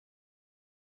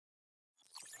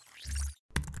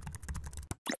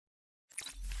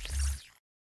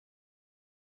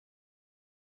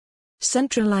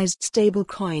Centralized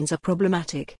stablecoins are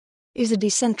problematic. Is a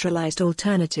decentralized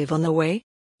alternative on the way?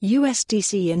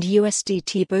 USDC and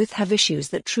USDT both have issues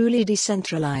that truly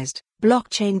decentralized,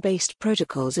 blockchain-based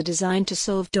protocols are designed to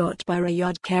solve. By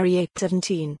Riyadh Carry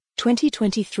 817,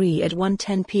 2023 at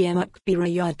 1:10 p.m. Ukbi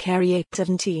Riyadh Carry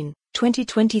 817,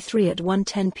 2023 at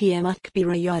 1:10 p.m. Ukbi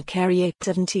Riyadh Carry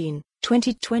 817,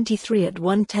 2023 at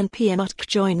 1:10 p.m.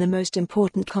 Join the most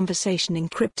important conversation in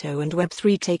crypto and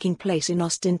Web3 taking place in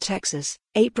Austin, Texas,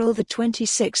 April the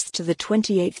 26th to the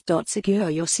 28th. Secure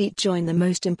your seat. Join the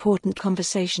most important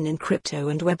conversation in crypto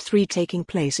and Web3 taking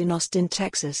place in Austin,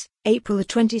 Texas, April the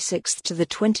 26th to the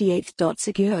 28th.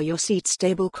 Secure your seat.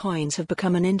 Stablecoins have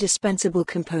become an indispensable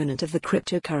component of the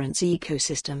cryptocurrency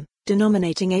ecosystem,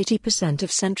 denominating 80%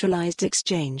 of centralized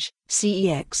exchange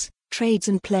 (CEX) trades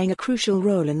and playing a crucial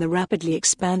role in the rapidly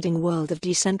expanding world of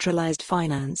decentralized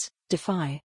finance,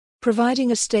 DeFi.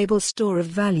 Providing a stable store of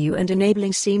value and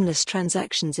enabling seamless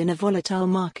transactions in a volatile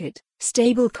market,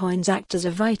 stablecoins act as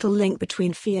a vital link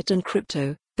between fiat and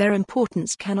crypto. Their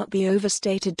importance cannot be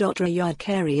overstated. Riyadh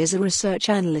Carey is a research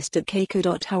analyst at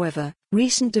Keiko. However,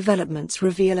 recent developments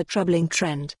reveal a troubling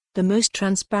trend. The most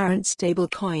transparent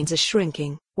stablecoins are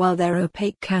shrinking, while their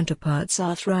opaque counterparts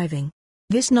are thriving.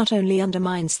 This not only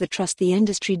undermines the trust the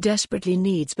industry desperately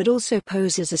needs but also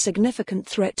poses a significant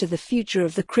threat to the future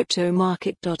of the crypto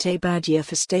market. A bad year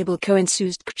for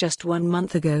stablecoins. Just 1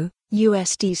 month ago,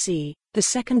 USDC, the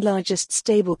second largest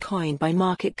stablecoin by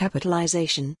market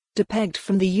capitalization, depegged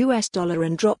from the US dollar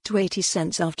and dropped to 80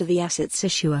 cents after the asset's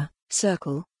issuer,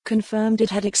 Circle, confirmed it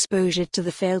had exposure to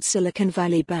the failed Silicon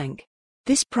Valley Bank.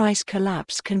 This price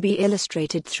collapse can be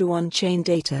illustrated through on-chain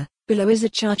data. Below is a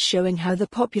chart showing how the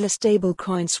popular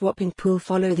stablecoin swapping pool.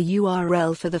 Follow the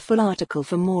URL for the full article.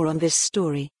 For more on this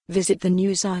story, visit the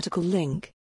news article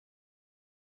link.